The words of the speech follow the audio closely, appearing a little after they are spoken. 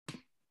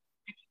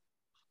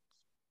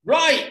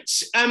Right.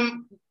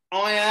 I'm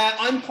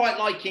quite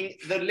liking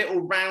the little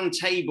round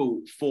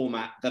table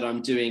format that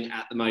I'm doing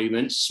at the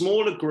moment.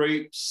 Smaller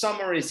groups,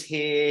 summer is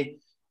here,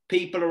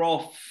 people are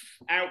off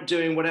out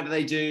doing whatever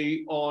they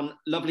do on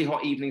lovely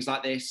hot evenings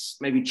like this,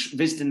 maybe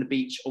visiting the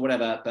beach or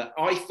whatever. But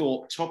I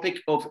thought topic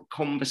of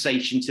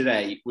conversation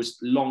today was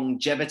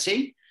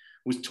longevity,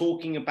 was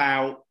talking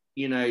about,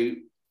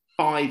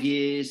 5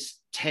 years,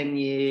 10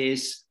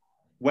 years,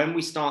 when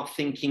we start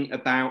thinking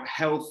about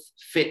health,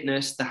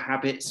 fitness, the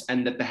habits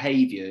and the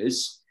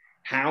behaviors,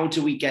 how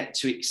do we get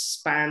to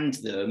expand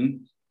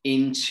them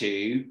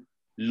into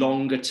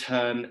longer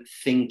term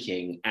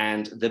thinking?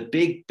 And the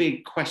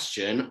big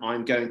question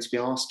I'm going to be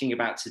asking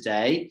about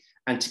today,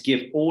 and to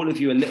give all of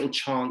you a little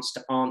chance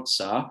to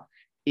answer,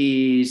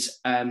 is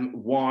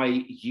why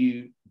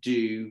you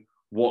do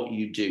what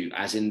you do,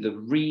 as in the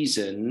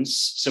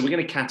reasons. So we're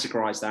going to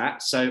categorize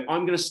that. So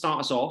I'm going to start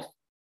us off.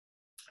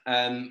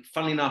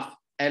 Funnily enough,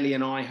 Ellie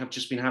and I have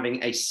just been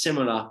having a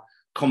similar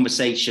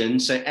conversation.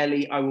 So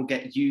Ellie, I will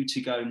get you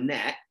to go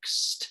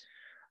next,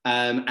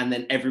 and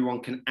then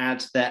everyone can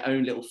add their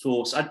own little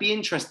thoughts. I'd be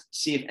interested to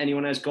see if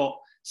anyone has got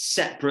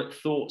separate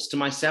thoughts to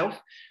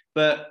myself.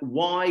 But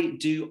why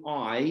do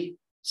I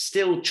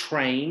still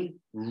train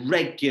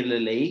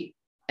regularly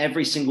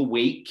every single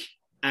week,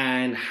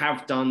 and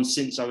have done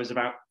since I was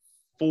about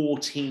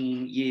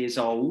 14 years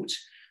old?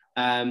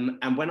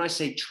 And when I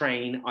say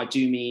train, I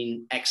do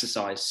mean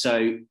exercise.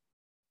 So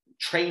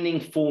training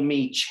for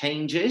me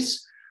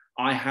changes.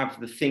 I have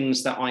the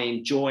things that I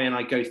enjoy and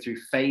I go through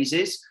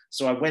phases.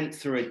 So I went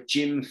through a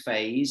gym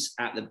phase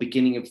at the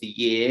beginning of the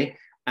year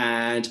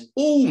and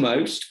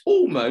almost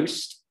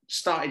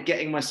started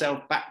getting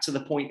myself back to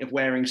the point of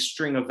wearing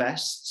stringer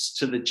vests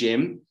to the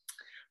gym,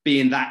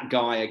 being that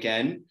guy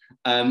again.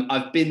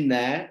 I've been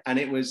there, and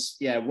it was,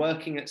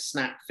 working at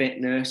Snap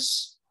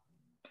Fitness.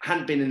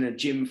 Hadn't been in a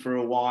gym for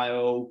a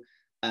while.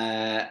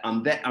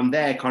 I'm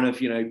there kind of,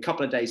 a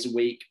couple of days a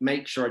week,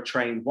 make sure I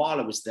trained while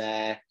I was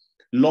there.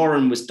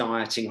 Lauren was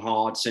dieting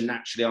hard, so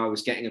naturally I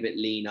was getting a bit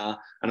leaner,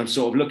 and I'm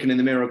sort of looking in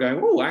the mirror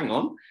going, oh, hang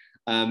on,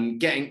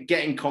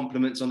 getting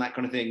compliments on that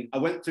kind of thing. I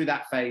went through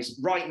that phase.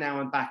 Right now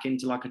I'm back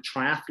into like a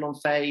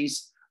triathlon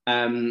phase,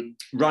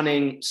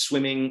 running,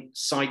 swimming,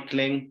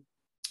 cycling.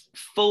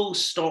 Full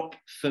stop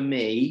for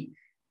me.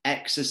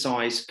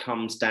 Exercise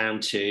comes down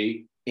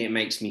to, it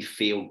makes me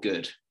feel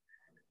good.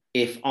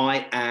 If I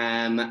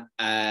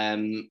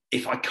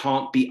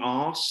can't be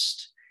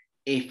asked,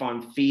 if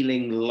I'm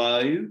feeling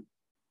low,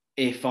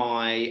 if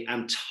I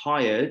am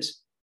tired,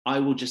 I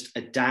will just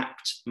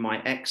adapt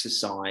my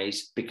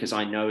exercise because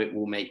I know it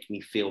will make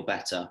me feel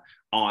better.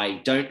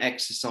 I don't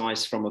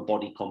exercise from a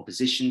body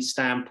composition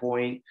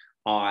standpoint.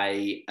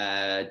 I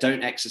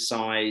don't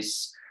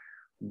exercise.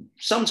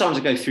 Sometimes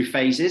I go through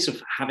phases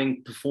of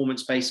having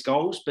performance-based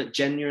goals, but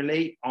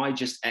generally I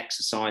just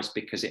exercise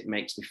because it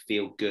makes me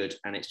feel good,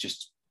 and it's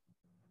just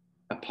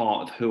a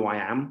part of who I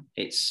am.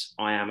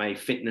 I am a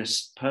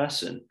fitness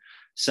person.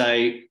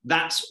 So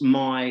that's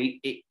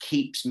it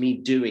keeps me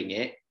doing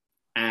it,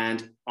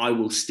 and I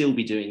will still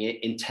be doing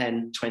it in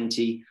 10,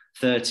 20,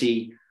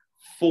 30,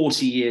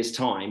 40 years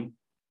time.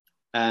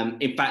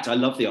 In fact, I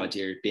love the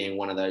idea of being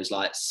one of those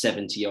like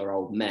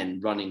 70-year-old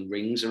men running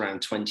rings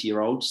around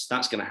 20-year-olds.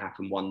 That's going to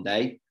happen one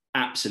day.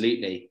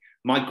 Absolutely.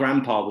 My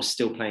grandpa was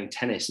still playing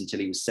tennis until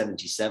he was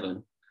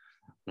 77.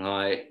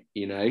 I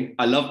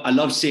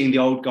love seeing the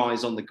old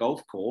guys on the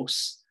golf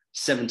course,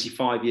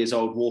 75 years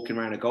old, walking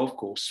around a golf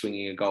course,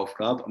 swinging a golf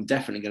club. I'm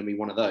definitely going to be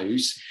one of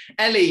those.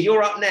 Ellie,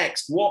 you're up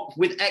next. What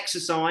with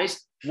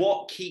exercise,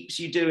 what keeps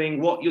you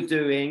doing what you're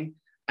doing?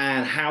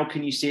 And how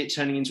can you see it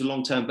turning into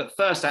long term? But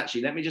first,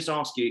 actually, let me just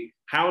ask you,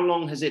 how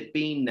long has it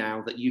been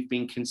now that you've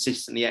been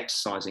consistently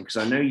exercising? Because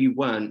I know you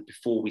weren't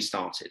before we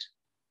started.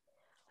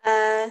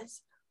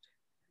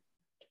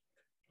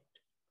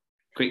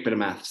 Quick bit of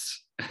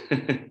maths.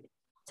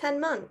 10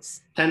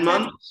 months. 10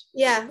 months?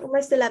 Yeah,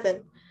 almost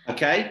 11.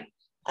 Okay.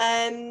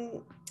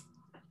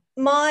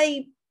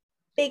 My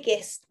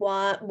biggest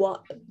why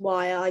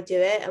I do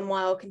it and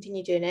why I'll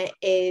continue doing it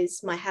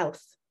is my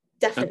health.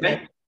 Definitely.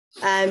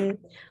 Okay.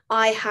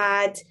 I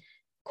had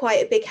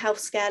quite a big health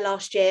scare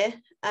last year,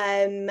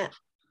 and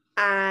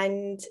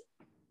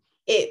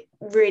it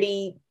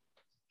really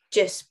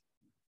just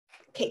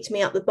kicked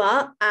me up the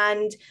butt.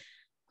 And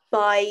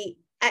by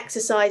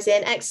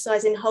exercising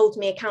holds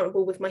me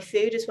accountable with my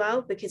food as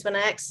well, because when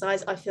I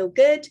exercise I feel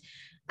good,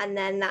 and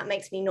then that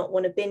makes me not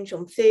want to binge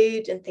on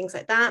food and things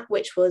like that,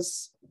 which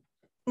was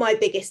my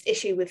biggest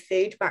issue with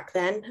food back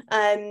then.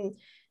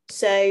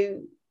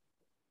 So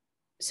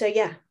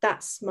yeah,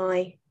 that's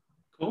my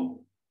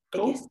cool.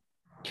 biggest.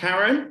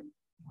 Karen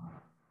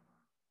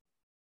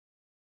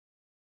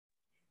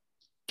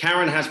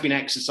has been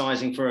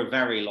exercising for a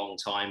very long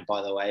time,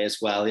 by the way, as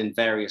well, in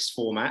various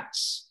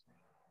formats.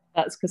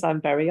 That's because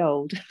I'm very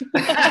old.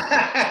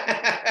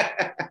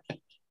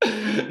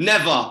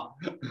 Never.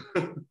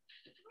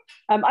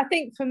 I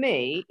think for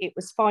me, it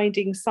was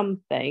finding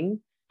something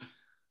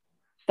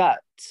that,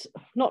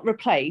 not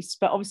replaced,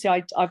 but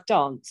obviously I've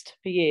danced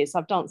for years.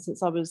 I've danced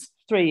since I was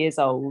 3 years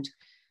old.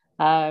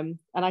 And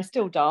I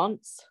still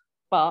dance,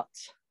 but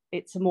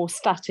it's a more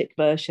static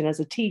version. As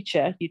a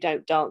teacher, you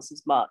don't dance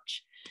as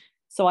much.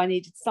 So I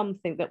needed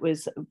something that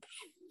was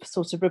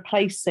sort of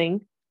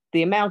replacing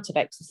the amount of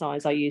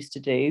exercise I used to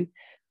do.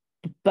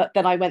 But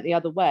then I went the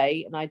other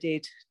way and I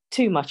did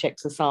too much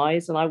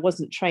exercise and I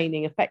wasn't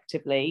training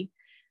effectively.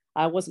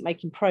 I wasn't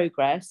making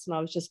progress. And I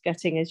was just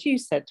getting, as you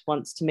said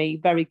once to me,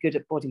 very good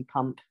at body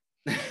pump.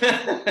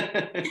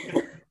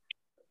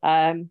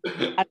 And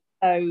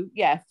so,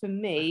 yeah, for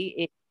me,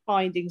 it's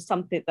finding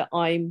something that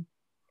I'm,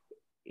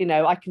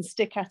 I can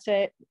stick at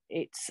it.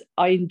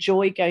 I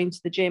enjoy going to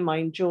the gym. I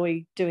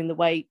enjoy doing the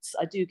weights.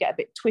 I do get a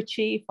bit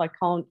twitchy if I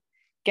can't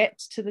get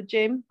to the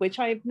gym, which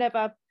I've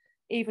never,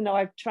 even though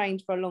I've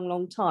trained for a long,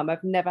 long time,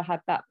 I've never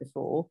had that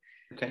before.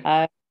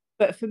 Okay.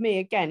 But for me,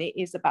 again, it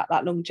is about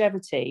that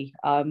longevity.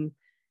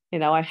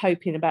 I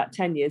hope in about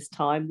 10 years'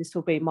 time, this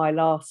will be my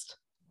last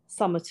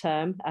summer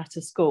term at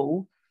a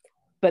school.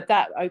 But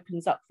that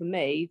opens up for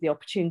me the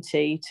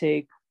opportunity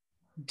to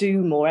do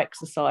more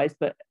exercise,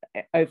 but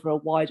over a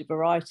wider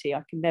variety.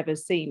 I can never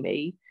see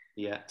me,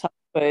 touch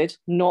wood,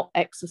 not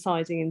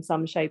exercising in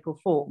some shape or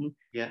form.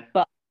 Yeah.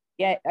 But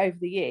yet over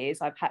the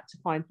years, I've had to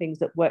find things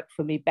that work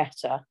for me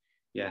better.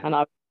 Yeah.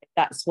 And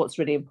that's what's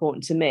really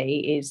important to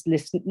me is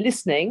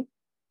listening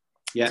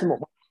to what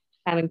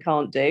I can and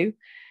can't do,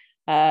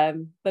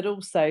 but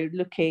also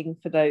looking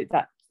for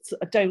that.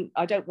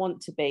 I don't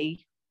want to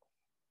be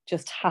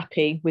just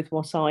happy with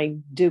what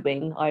I'm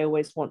doing. I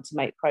always want to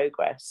make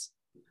progress.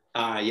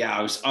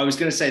 I was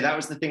going to say that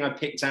was the thing I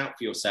picked out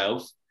for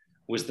yourself,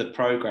 was the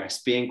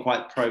progress, being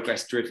quite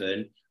progress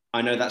driven.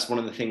 I know that's one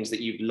of the things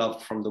that you've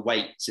loved from the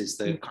weights, is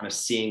the kind of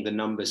seeing the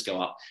numbers go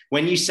up.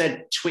 When you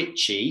said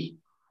twitchy,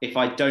 if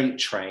I don't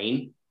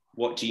train,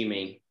 what do you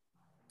mean?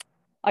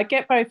 I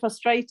get very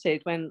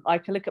frustrated when I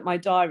can look at my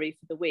diary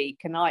for the week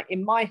and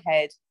in my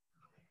head,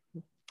 a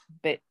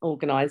bit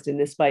organised in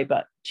this way,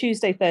 but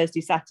Tuesday,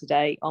 Thursday,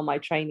 Saturday are my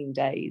training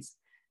days.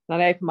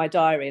 And I open my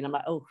diary and I'm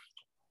like, oh,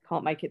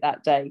 can't make it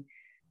that day.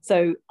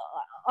 So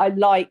I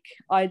like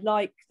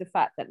the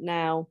fact that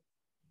now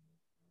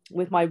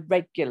with my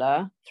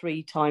regular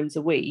 3 times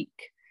a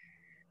week,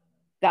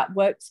 that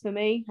works for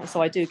me. And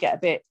so I do get a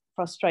bit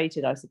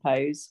frustrated, I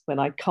suppose, when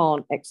I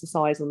can't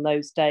exercise on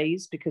those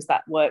days, because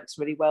that works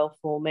really well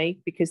for me,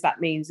 because that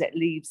means it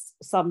leaves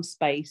some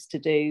space to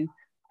do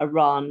a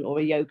run or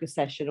a yoga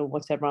session or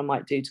whatever I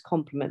might do to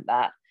complement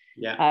that.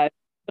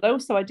 But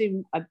also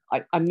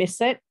I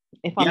miss it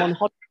if I'm on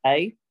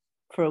holiday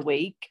for a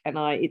week and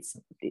I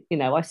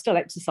still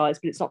exercise,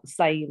 but it's not the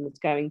same as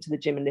going to the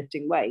gym and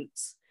lifting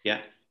weights.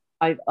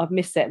 I've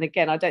missed it. And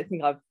again, I don't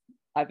think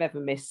I've ever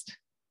missed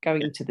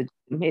going to the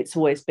gym. It's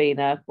always been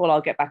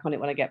I'll get back on it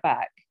when I get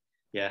back.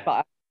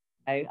 But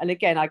and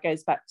again, I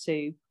goes back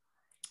to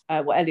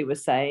what Ellie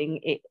was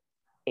saying.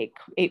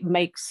 It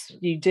makes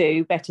you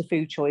do better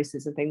food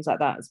choices and things like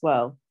that as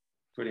well.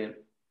 Brilliant.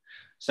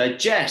 So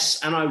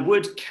Jess, and I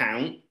would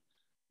count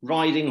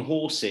riding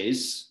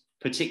horses,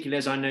 particularly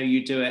as I know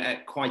you do it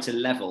at quite a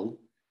level,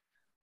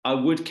 I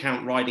would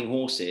count riding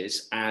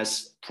horses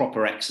as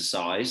proper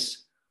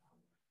exercise.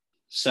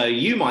 So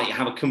you might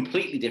have a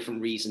completely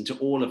different reason to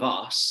all of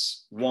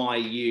us why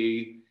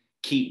you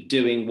keep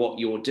doing what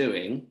you're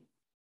doing.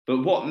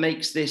 But what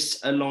makes this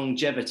a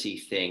longevity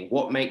thing?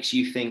 What makes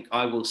you think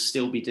I will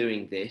still be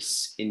doing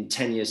this in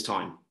 10 years'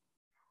 time?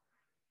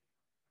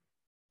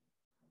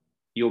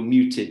 You're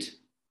muted.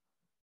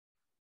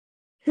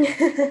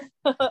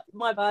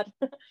 My bad.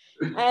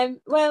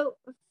 Well,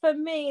 for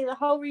me, the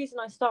whole reason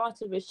I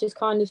started was just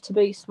kind of to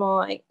boost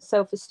my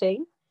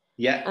self-esteem.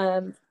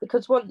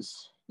 Because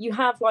once you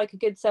have like a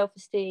good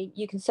self-esteem,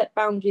 you can set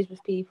boundaries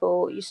with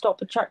people, you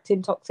stop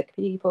attracting toxic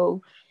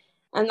people.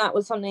 And that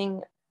was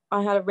something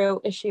I had a real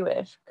issue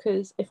with,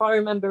 because if I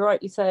remember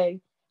rightly so,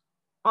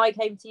 I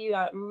came to you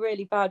at a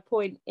really bad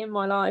point in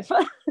my life.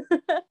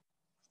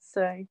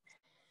 So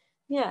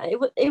yeah,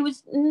 it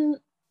was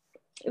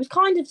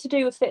kind of to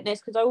do with fitness,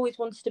 because I always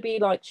wanted to be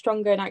like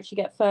stronger and actually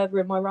get further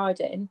in my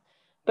riding,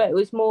 but it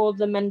was more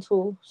the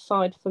mental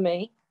side for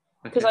me,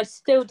 because I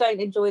still don't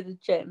enjoy the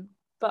gym,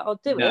 but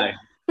I'll do it.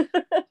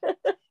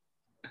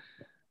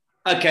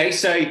 Okay,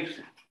 so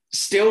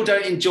still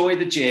don't enjoy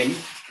the gym,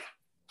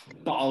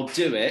 but I'll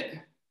do it.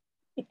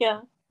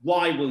 Yeah.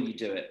 Why will you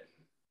do it?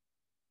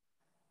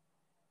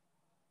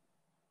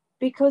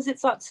 Because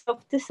it's that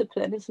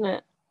self-discipline, isn't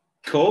it?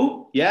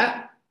 Cool.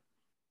 Yeah.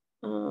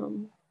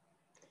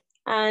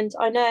 And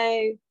I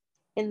know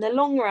in the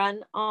long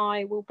run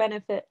I will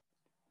benefit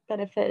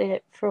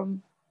it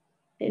from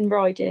in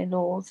riding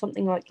or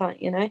something like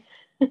that, you know.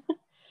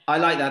 I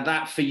like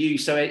that for you.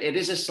 So it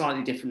is a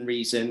slightly different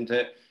reason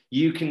that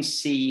you can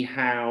see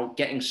how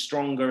getting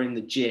stronger in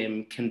the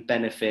gym can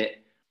benefit.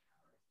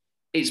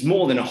 It's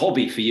more than a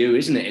hobby for you,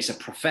 isn't it? It's a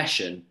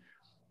profession,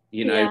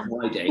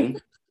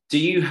 riding. Do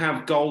you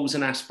have goals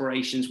and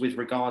aspirations with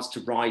regards to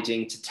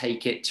riding to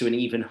take it to an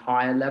even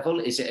higher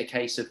level? Is it a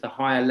case of the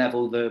higher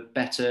level, the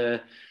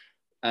better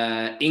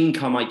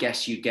income, I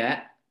guess, you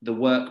get, the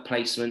work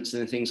placements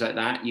and things like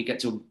that? You get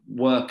to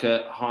work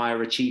at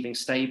higher achieving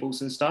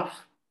stables and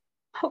stuff?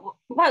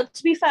 Well,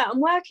 to be fair, I'm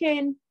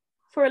working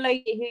for a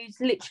lady who's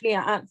literally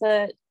at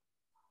the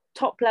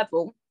top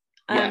level.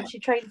 She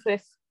trains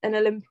with an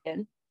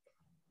Olympian.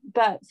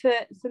 But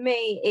for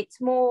me, it's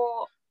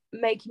more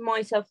making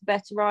myself a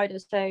better rider.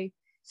 So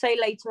say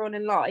later on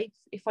in life,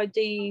 if I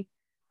do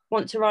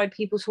want to ride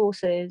people's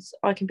horses,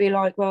 I can be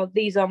like, well,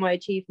 these are my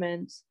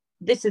achievements.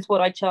 This is what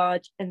I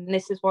charge, and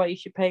this is why you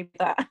should pay me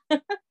that.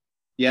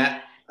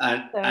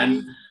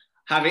 And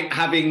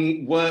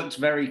having worked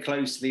very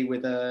closely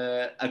with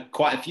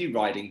quite a few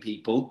riding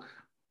people,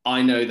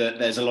 I know that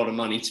there's a lot of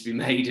money to be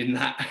made in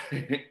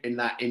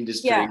that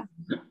industry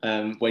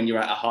when you're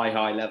at a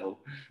high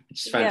level,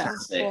 which is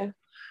fantastic.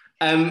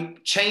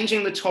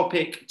 Changing the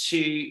topic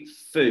to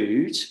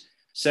food.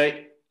 So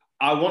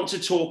I want to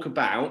talk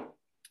about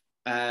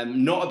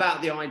not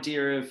about the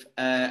idea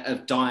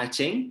of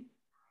dieting.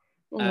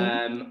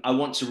 I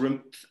want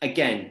to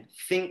again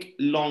think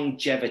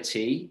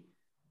longevity.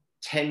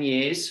 10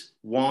 years.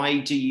 Why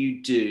do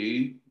you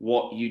do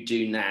what you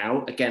do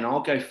now? Again, I'll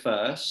go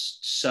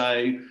first.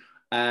 So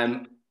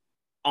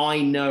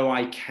I know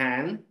I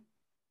can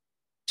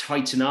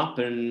tighten up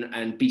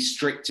and be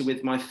stricter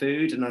with my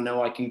food, and I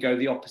know I can go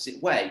the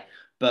opposite way.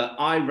 But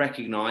I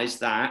recognize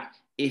that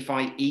if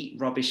I eat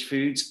rubbish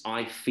foods,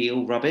 I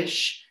feel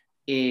rubbish.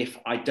 If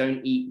I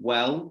don't eat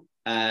well,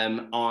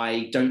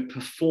 I don't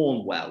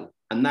perform well.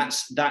 And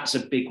that's a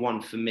big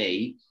one for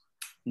me.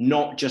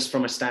 Not just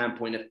from a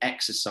standpoint of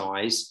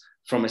exercise,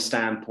 from a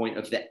standpoint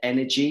of the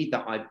energy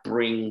that I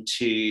bring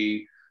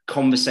to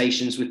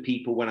conversations with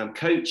people when I'm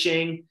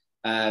coaching,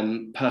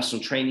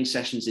 personal training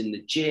sessions in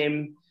the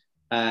gym.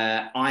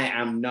 I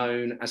am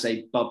known as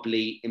a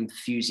bubbly,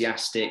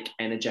 enthusiastic,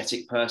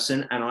 energetic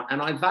person, and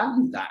I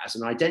value that as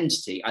an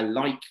identity. I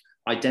like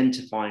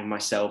identifying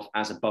myself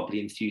as a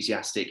bubbly,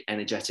 enthusiastic,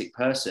 energetic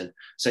person.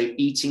 So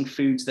eating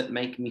foods that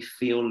make me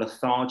feel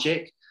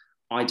lethargic,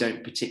 I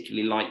don't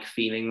particularly like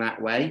feeling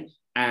that way.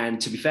 And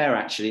to be fair,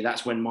 actually,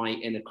 that's when my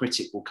inner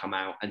critic will come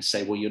out and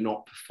say, well, you're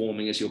not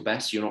performing as your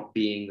best. You're not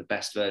being the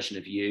best version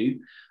of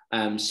you.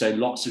 So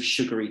lots of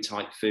sugary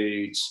type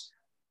foods,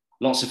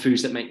 lots of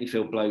foods that make me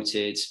feel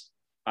bloated.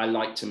 I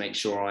like to make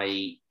sure I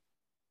eat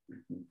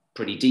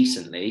pretty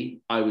decently.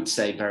 I would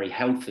say very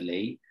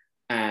healthily.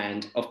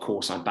 And of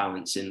course, I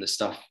balance in the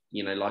stuff,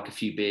 like a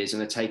few beers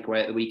and a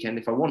takeaway at the weekend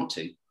if I want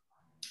to.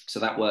 So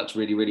that works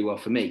really, really well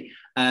for me.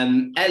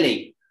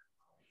 Ellie,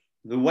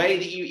 the way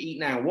that you eat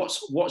now,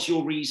 what's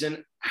your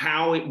reason?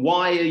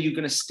 Why are you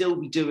going to still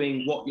be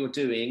doing what you're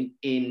doing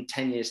in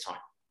 10 years' time?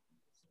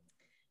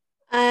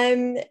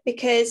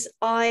 Because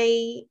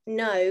I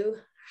know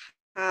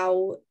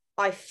how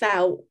I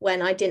felt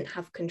when I didn't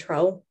have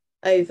control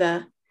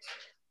over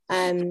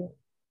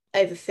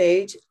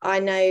food. I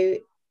know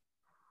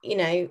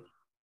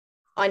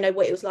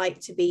what it was like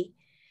to be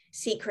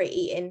secret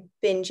eating,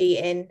 binge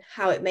eating,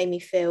 how it made me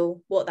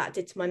feel, what that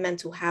did to my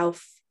mental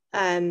health.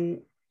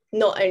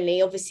 Not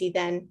only obviously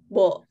then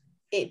what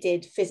it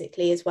did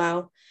physically as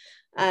well.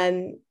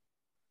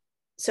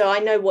 So I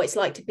know what it's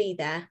like to be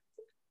there,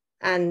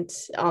 and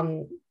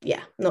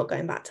not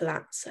going back to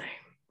that. So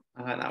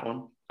I like that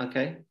one.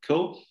 Okay,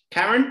 cool.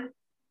 Karen?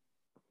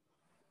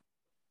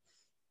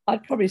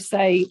 I'd probably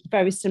say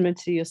very similar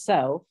to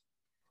yourself.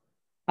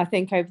 I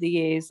think over the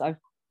years I've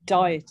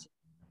dieted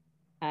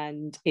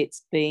and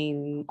it's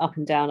been up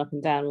and down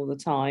all the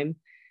time.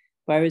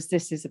 Whereas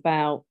this is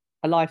about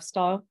a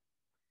lifestyle.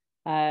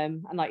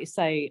 And like you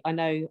say, I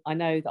know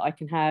that I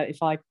can have,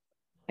 if I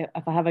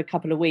have a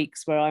couple of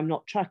weeks where I'm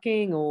not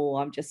tracking,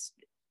 or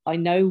I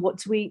know what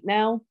to eat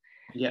now.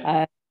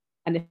 Yeah.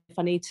 And if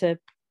I need to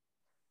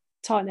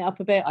tighten it up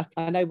a bit,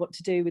 I know what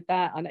to do with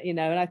that. And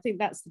I think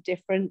that's the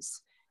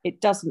difference. It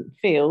doesn't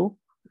feel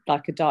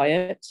like a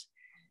diet.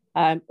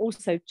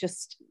 Also,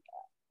 just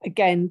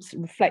again,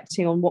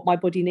 reflecting on what my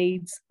body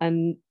needs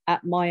and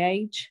at my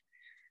age.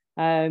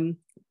 And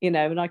I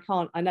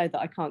know that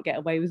I can't get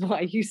away with what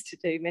I used to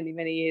do many,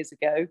 many years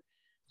ago.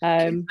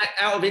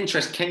 Out of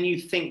interest, can you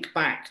think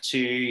back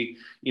to,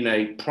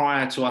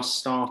 prior to us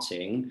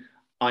starting,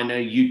 I know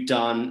you'd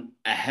done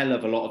a hell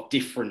of a lot of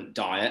different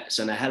diets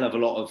and a hell of a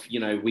lot of,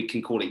 we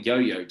can call it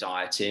yo-yo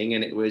dieting.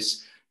 And it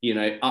was,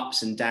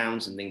 ups and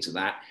downs and things like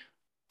that.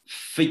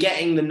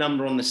 Forgetting the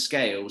number on the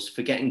scales,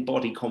 forgetting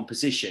body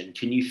composition,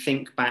 can you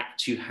think back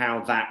to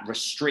how that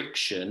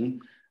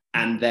restriction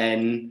and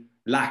then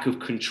lack of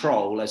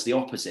control as the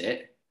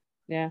opposite,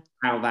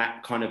 how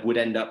that kind of would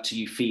end up to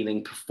you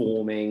feeling,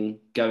 performing,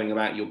 going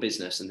about your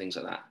business and things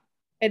like that?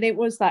 And it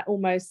was that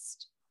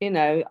almost,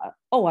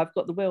 I've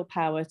got the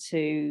willpower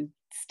to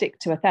stick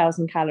to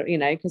 1,000 calories,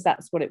 because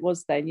that's what it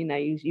was then.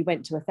 You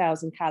went to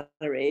 1,000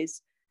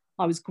 calories.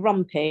 I was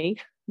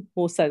grumpy,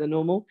 more so than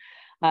normal.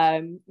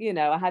 I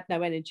had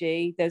no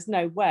energy. There's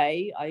no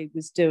way I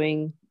was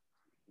doing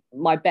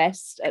my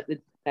best at the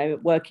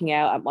working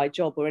out at my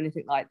job or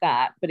anything like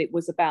that, but it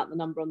was about the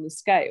number on the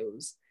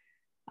scales.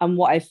 And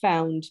what I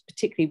found,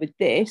 particularly with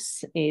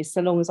this, is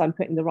so long as I'm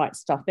putting the right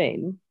stuff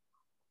in,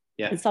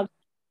 and some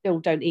still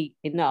don't eat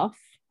enough.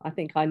 I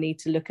think I need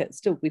to look at,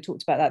 we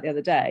talked about that the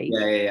other day.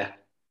 Yeah.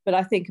 But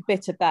I think a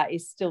bit of that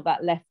is still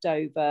that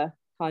leftover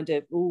kind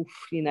of, oof,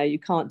 you know, you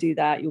can't do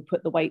that, you'll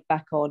put the weight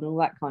back on, all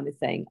that kind of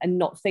thing, and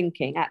not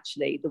thinking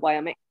actually the way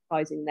I'm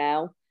exercising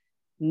now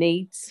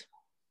needs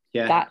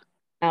that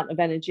amount of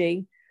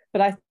energy.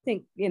 But I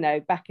think, you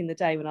know, back in the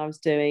day when I was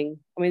doing,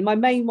 I mean, my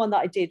main one that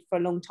I did for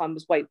a long time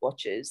was Weight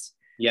Watchers.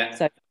 Yeah.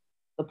 So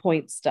the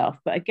point stuff.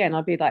 But again,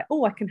 I'd be like,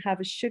 oh, I can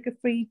have a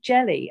sugar-free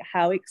jelly.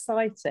 How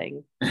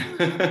exciting.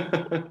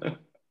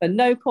 But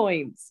no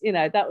points. You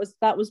know, that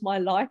was my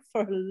life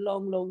for a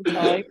long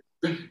time.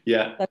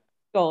 Yeah.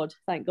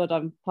 Thank God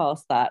I'm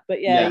past that.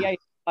 But yeah,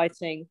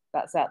 exciting.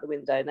 That's out the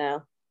window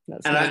now.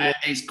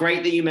 It's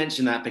great that you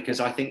mentioned that, because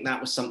I think that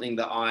was something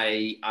that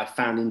I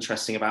found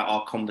interesting about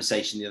our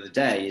conversation the other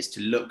day, is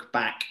to look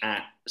back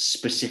at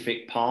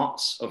specific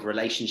parts of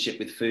relationship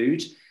with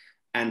food,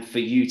 and for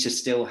you to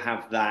still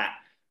have that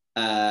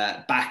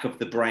back of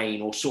the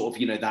brain, or sort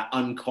of, you know, that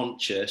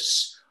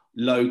unconscious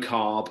low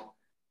carb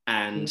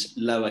and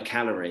lower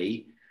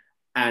calorie,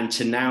 and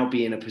to now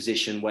be in a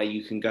position where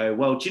you can go,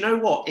 well, do you know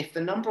what? If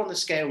the number on the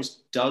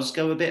scales does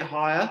go a bit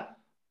higher,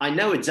 I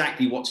know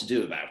exactly what to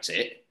do about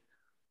it.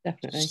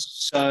 Definitely.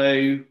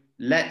 So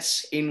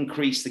let's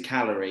increase the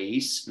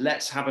calories.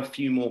 Let's have a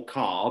few more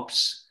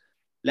carbs.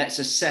 Let's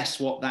assess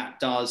what that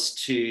does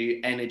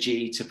to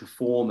energy, to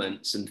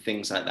performance, and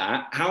things like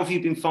that. How have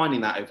you been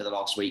finding that over the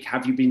last week?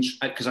 Have you been,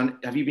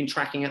 have you been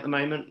tracking at the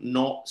moment?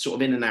 Not sort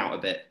of in and out a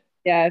bit?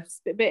 Yeah, it's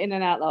a bit in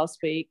and out last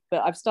week,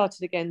 but I've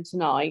started again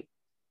tonight.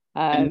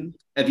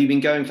 Have you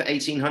been going for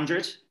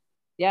 1800?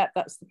 Yeah,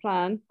 that's the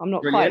plan. I'm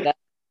not Brilliant.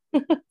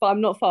 quite there, but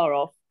I'm not far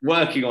off.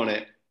 Working on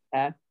it.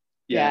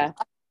 Yeah.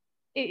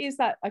 It is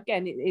that,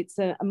 again, it's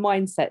a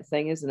mindset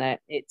thing, isn't it?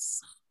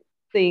 It's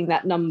seeing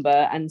that number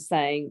and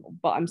saying,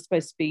 but I'm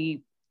supposed to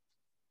be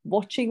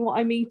watching what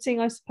I'm eating,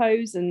 I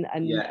suppose, and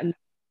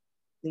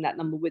that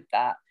number with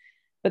that.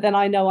 But then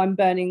I know I'm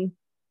burning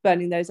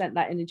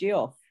that energy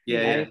off.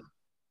 You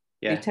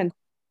tend to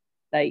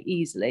stay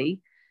easily,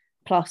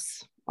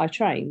 plus I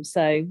train.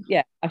 So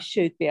yeah, I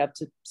should be able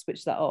to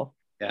switch that off.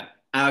 Yeah.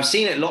 And I've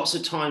seen it lots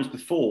of times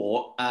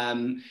before,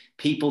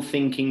 people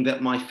thinking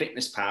that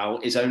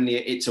MyFitnessPal is only,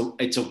 it's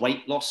a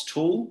weight loss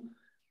tool.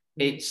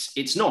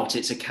 It's not,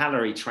 it's a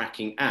calorie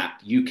tracking app.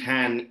 You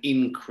can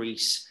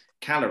increase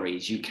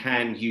calories. You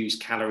can use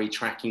calorie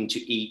tracking to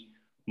eat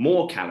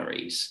more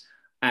calories.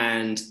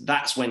 And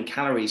that's when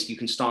calories, you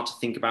can start to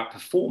think about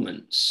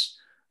performance.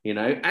 You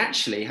know,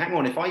 actually, hang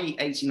on, if I eat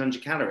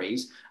 1800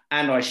 calories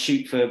and I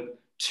shoot for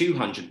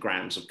 200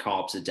 grams of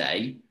carbs a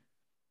day,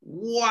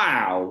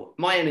 wow,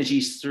 my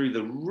energy's through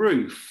the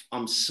roof.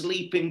 I'm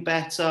sleeping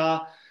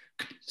better.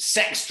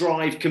 Sex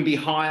drive can be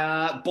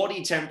higher.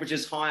 Body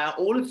temperature's higher.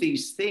 All of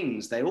these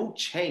things, they all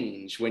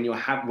change when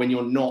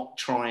you're not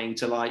trying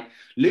to, like,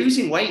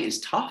 losing weight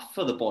is tough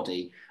for the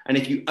body. And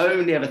if you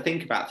only ever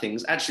think about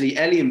things, actually,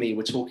 Ellie and me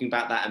were talking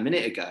about that a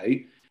minute ago,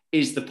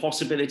 is the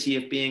possibility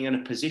of being in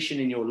a position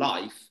in your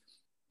life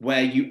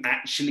where you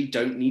actually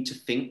don't need to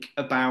think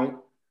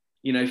about,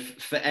 you know,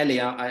 for Ellie,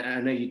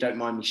 I know you don't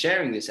mind me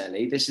sharing this,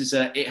 Ellie.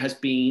 It has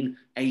been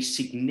a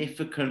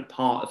significant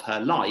part of her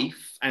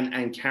life,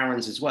 and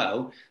Karen's as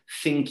well,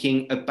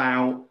 thinking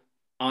about,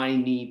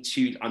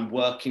 I'm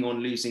working on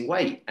losing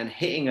weight, and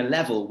hitting a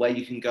level where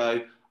you can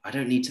go, I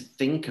don't need to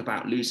think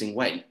about losing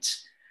weight.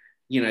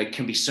 You know, it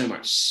can be so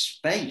much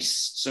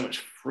space, so much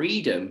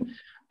freedom.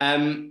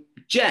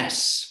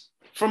 Jess,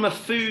 from a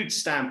food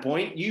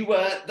standpoint, you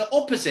were the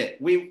opposite.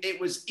 It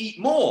was eat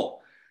more.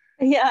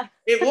 Yeah.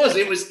 It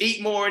was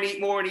eat more and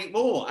eat more and eat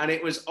more. And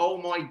it was, oh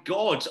my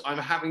God, I'm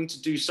having to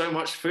do so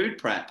much food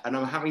prep and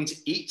I'm having to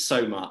eat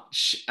so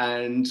much.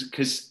 And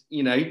because,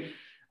 you know,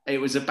 it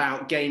was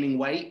about gaining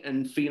weight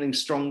and feeling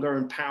stronger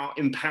and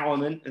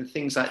empowerment and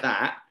things like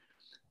that.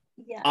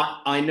 Yeah.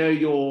 I know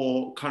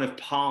you're kind of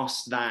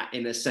past that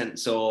in a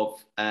sense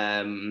of,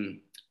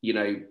 you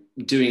know,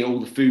 doing all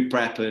the food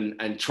prep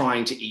and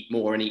trying to eat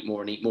more and eat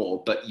more and eat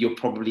more, but you're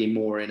probably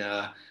more in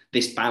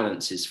this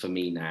balance is for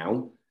me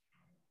now.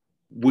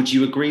 Would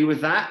you agree with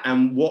that?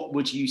 And what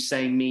would you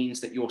say means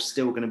that you're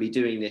still going to be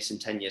doing this in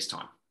 10 years'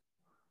 time?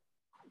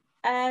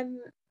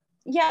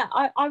 Yeah,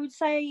 I would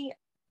say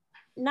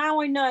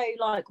now I know,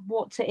 like,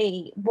 what to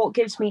eat, what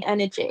gives me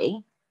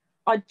energy.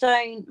 I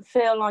don't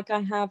feel like I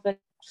have a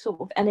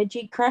sort of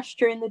energy crash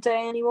during the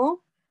day anymore,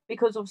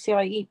 because obviously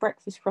I eat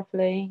breakfast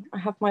properly, I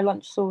have my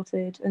lunch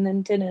sorted, and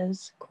then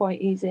dinner's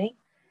quite easy.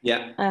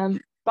 Yeah.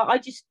 But I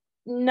just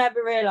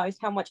never realised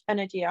how much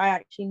energy I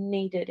actually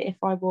needed if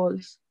I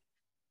was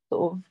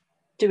sort of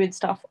doing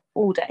stuff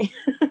all day.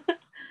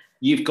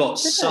 You've got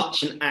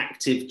such an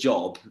active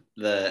job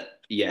that,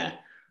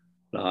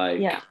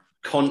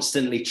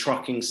 constantly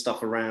trucking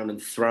stuff around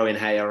and throwing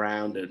hay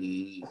around, and,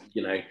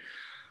 you know,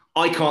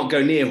 I can't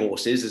go near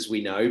horses, as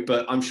we know,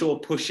 but I'm sure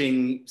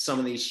pushing some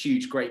of these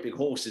huge, great big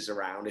horses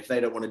around, if they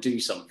don't want to do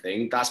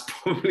something, that's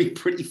probably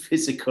pretty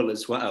physical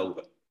as well.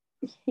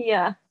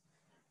 Yeah.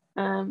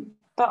 But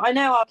I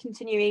know I'll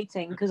continue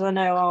eating because I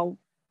know I'll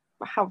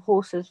have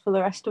horses for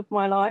the rest of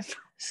my life.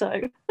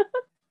 So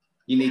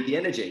you need the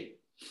energy.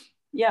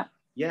 Yeah.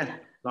 Yeah.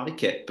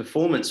 Like it,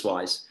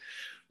 performance-wise.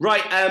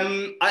 Right,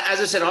 as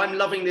I said, I'm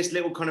loving this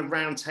little kind of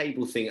round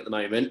table thing at the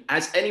moment.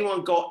 Has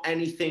anyone got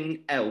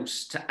anything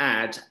else to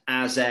add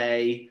as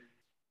a,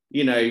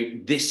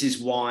 this is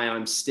why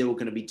I'm still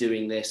going to be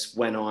doing this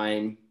when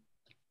I'm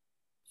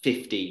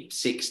 50,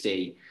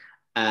 60?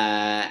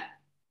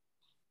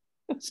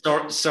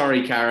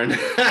 Sorry, Karen.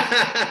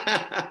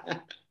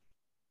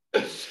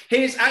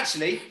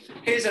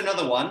 Here's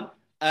another one.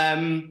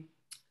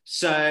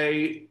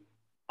 So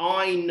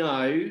I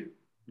know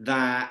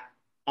that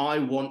I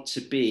want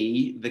to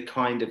be the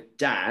kind of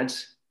dad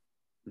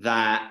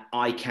that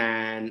I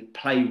can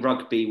play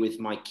rugby with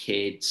my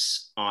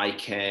kids. I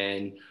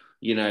can,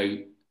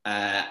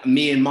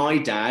 me and my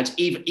dad,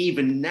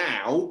 even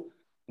now,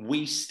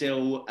 we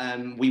still,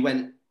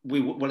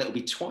 it'll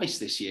be twice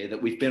this year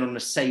that we've been on a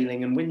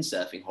sailing and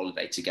windsurfing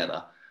holiday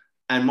together.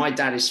 And my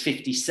dad is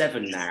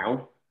 57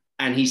 now,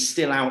 and he's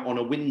still out on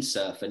a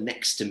windsurfer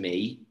next to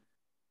me.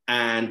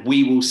 And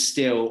we will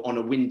still, on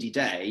a windy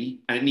day,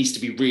 and it needs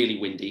to be really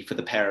windy for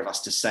the pair of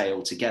us to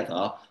sail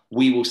together,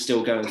 we will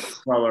still go and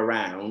throw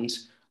around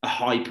a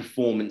high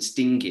performance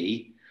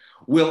dinghy.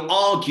 We'll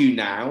argue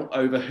now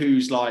over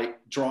who's like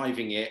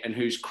driving it and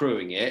who's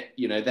crewing it.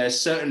 There's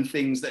certain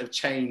things that have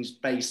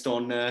changed based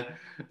on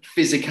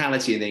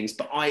physicality and things.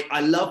 But I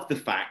love the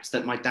fact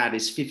that my dad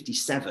is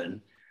 57,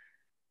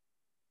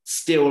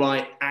 still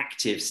like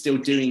active, still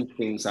doing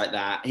things like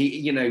that.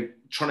 He,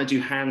 trying to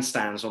do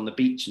handstands on the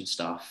beach and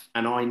stuff.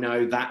 And I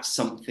know that's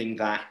something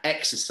that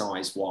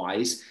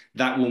exercise-wise,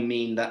 that will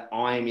mean that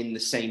I'm in the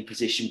same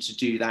position to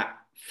do that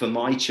for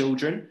my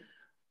children.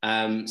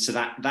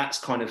 So that's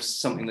kind of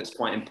something that's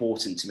quite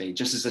important to me.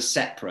 Just as a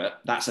separate,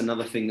 that's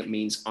another thing that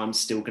means I'm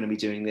still going to be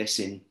doing this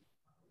in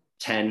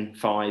 10,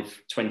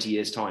 5, 20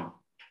 years' time.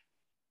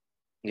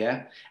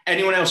 Yeah.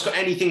 Anyone else got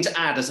anything to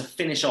add as a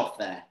finish off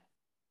there?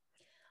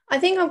 I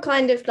think I'm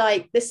kind of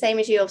like the same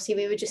as you. Obviously,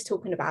 we were just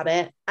talking about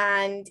it.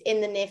 And in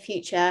the near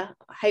future,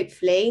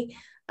 hopefully,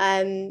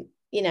 me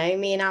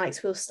and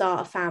Alex will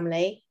start a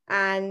family.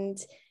 And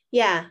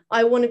yeah,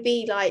 I want to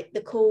be like the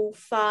cool,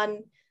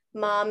 fun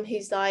mum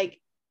who's like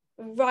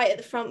right at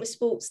the front with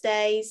sports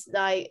days,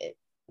 like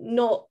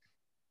not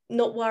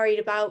worried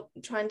about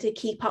trying to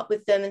keep up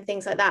with them and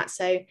things like that.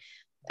 So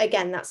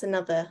again, that's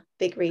another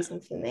big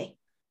reason for me.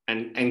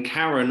 And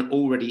Karen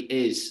already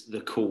is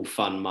the cool,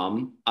 fun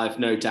mum, I've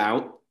no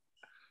doubt.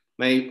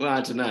 Maybe, well,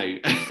 I don't know.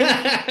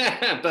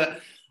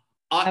 But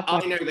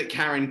I know that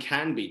Karen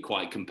can be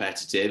quite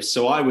competitive.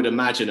 So I would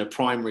imagine a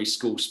primary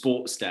school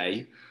sports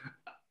day.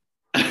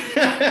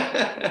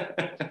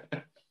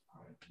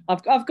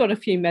 I've got a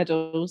few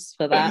medals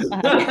for that.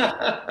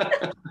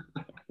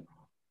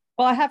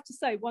 Well, I have to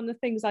say, one of the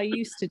things I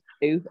used to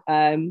do,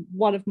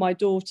 one of my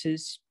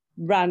daughters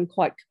ran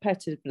quite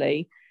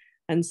competitively.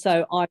 And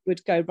so I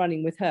would go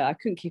running with her. I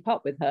couldn't keep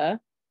up with her,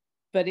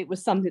 but it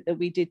was something that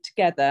we did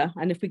together.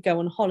 And if we go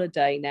on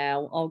holiday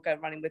now, I'll go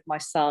running with my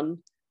son,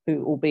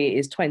 who albeit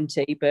is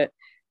 20, but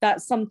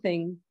that's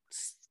something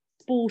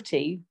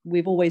sporty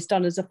we've always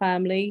done as a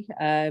family,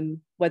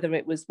 whether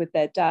it was with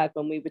their dad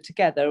when we were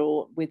together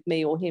or with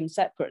me or him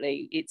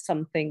separately. It's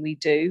something we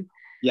do.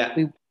 Yeah.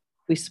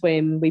 We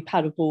swim, we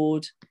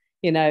paddleboard,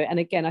 and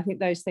again, I think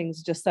those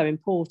things are just so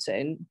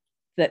important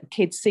that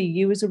kids see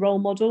you as a role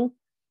model.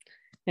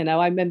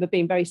 I remember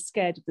being very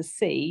scared of the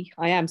sea.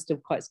 I am still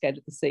quite scared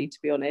of the sea, to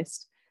be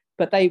honest,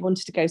 but they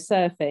wanted to go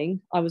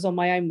surfing. I was on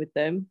my own with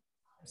them.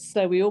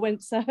 So we all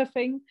went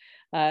surfing,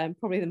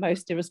 probably the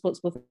most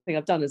irresponsible thing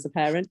I've done as a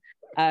parent.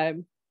 But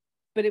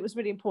it was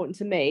really important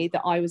to me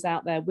that I was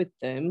out there with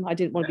them. I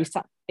didn't want to be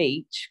sat on the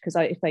beach because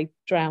if they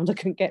drowned, I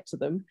couldn't get to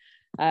them.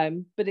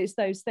 But it's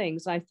those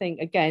things. I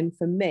think, again,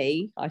 for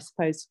me, I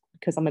suppose,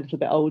 because I'm a little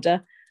bit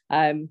older,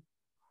 I'm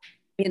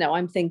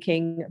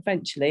thinking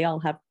eventually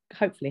I'll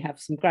hopefully have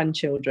some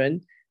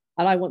grandchildren,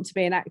 and I want to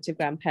be an active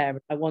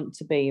grandparent. I want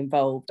to be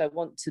involved. I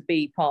want to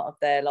be part of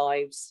their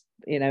lives,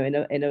 in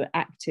an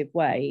active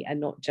way,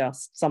 and not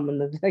just someone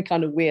that they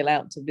kind of wheel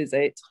out to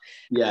visit.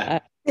 Yeah.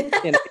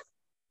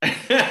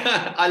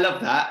 I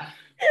love that.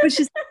 Which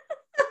is,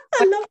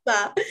 I love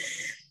that.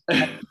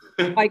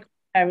 My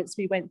parents,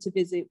 we went to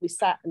visit, we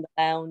sat in the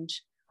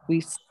lounge,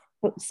 we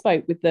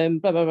spoke with them,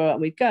 blah, blah, blah,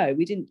 and we'd go.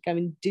 We didn't go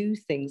and do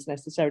things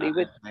necessarily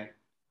with them.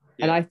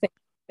 Yeah. And I think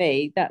for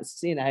me,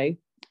 that's,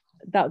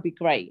 that would be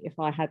great if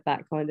I had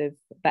that kind of,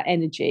 that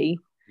energy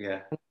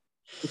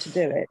to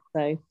do it.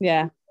 So,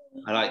 yeah.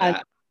 I like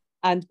that.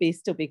 And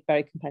still be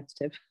very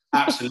competitive.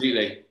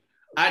 Absolutely.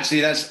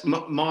 Actually, that's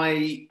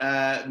my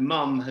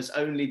mum has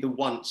only the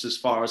once, as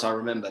far as I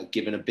remember,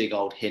 given a big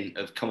old hint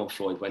of, come on,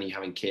 Floyd, when are you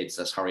having kids?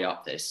 Let's hurry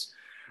up this.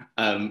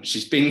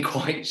 She's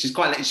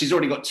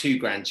already got 2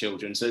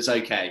 grandchildren, so it's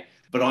okay.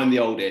 But I'm the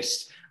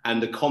oldest. And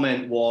the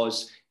comment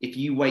was, if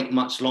you wait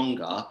much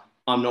longer,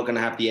 I'm not going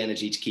to have the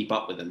energy to keep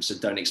up with them. So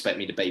don't expect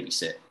me to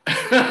babysit.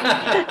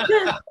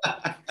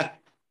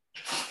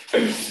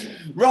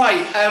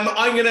 Right,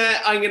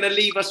 I'm gonna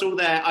leave us all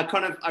there.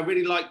 I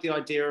really like the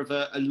idea of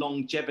a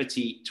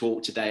longevity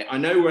talk today. I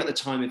know we're at the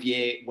time of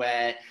year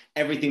where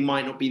everything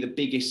might not be the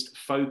biggest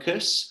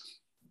focus,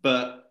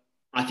 but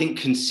I think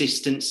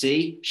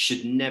consistency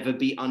should never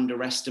be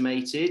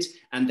underestimated.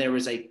 And there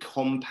is a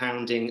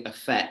compounding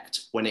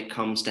effect when it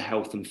comes to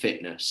health and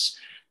fitness.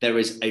 There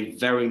is a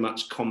very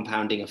much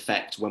compounding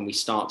effect when we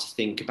start to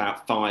think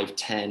about 5,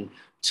 10,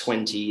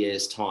 20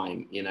 years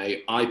time. You know,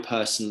 I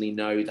personally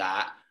know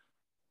that,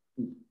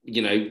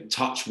 you know,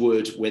 touch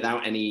wood,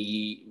 without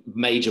any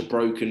major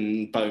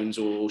broken bones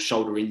or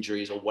shoulder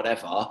injuries or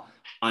whatever,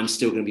 I'm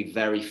still going to be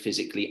very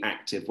physically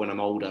active when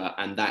I'm older.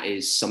 And that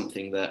is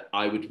something that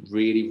I would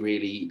really,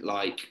 really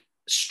like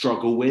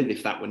struggle with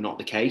if that were not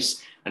the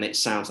case. And it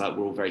sounds like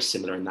we're all very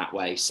similar in that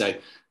way. So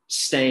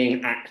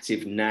staying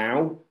active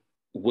now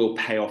will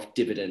pay off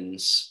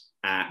dividends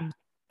at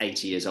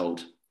 80 years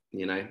old,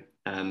 you know.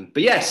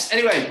 But yes,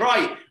 anyway,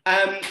 right.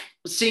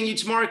 Seeing you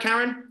tomorrow,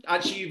 Karen.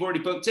 Actually, you've already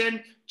booked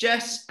in.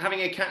 Jess,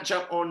 having a catch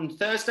up on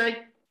Thursday.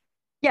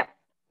 Yep.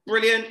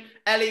 Brilliant.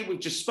 Ellie, we've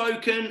just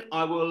spoken.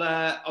 I will,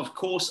 of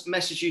course,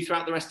 message you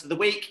throughout the rest of the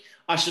week.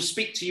 I shall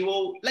speak to you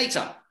all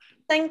later.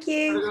 Thank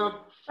you.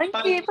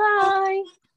 Thank you. Bye.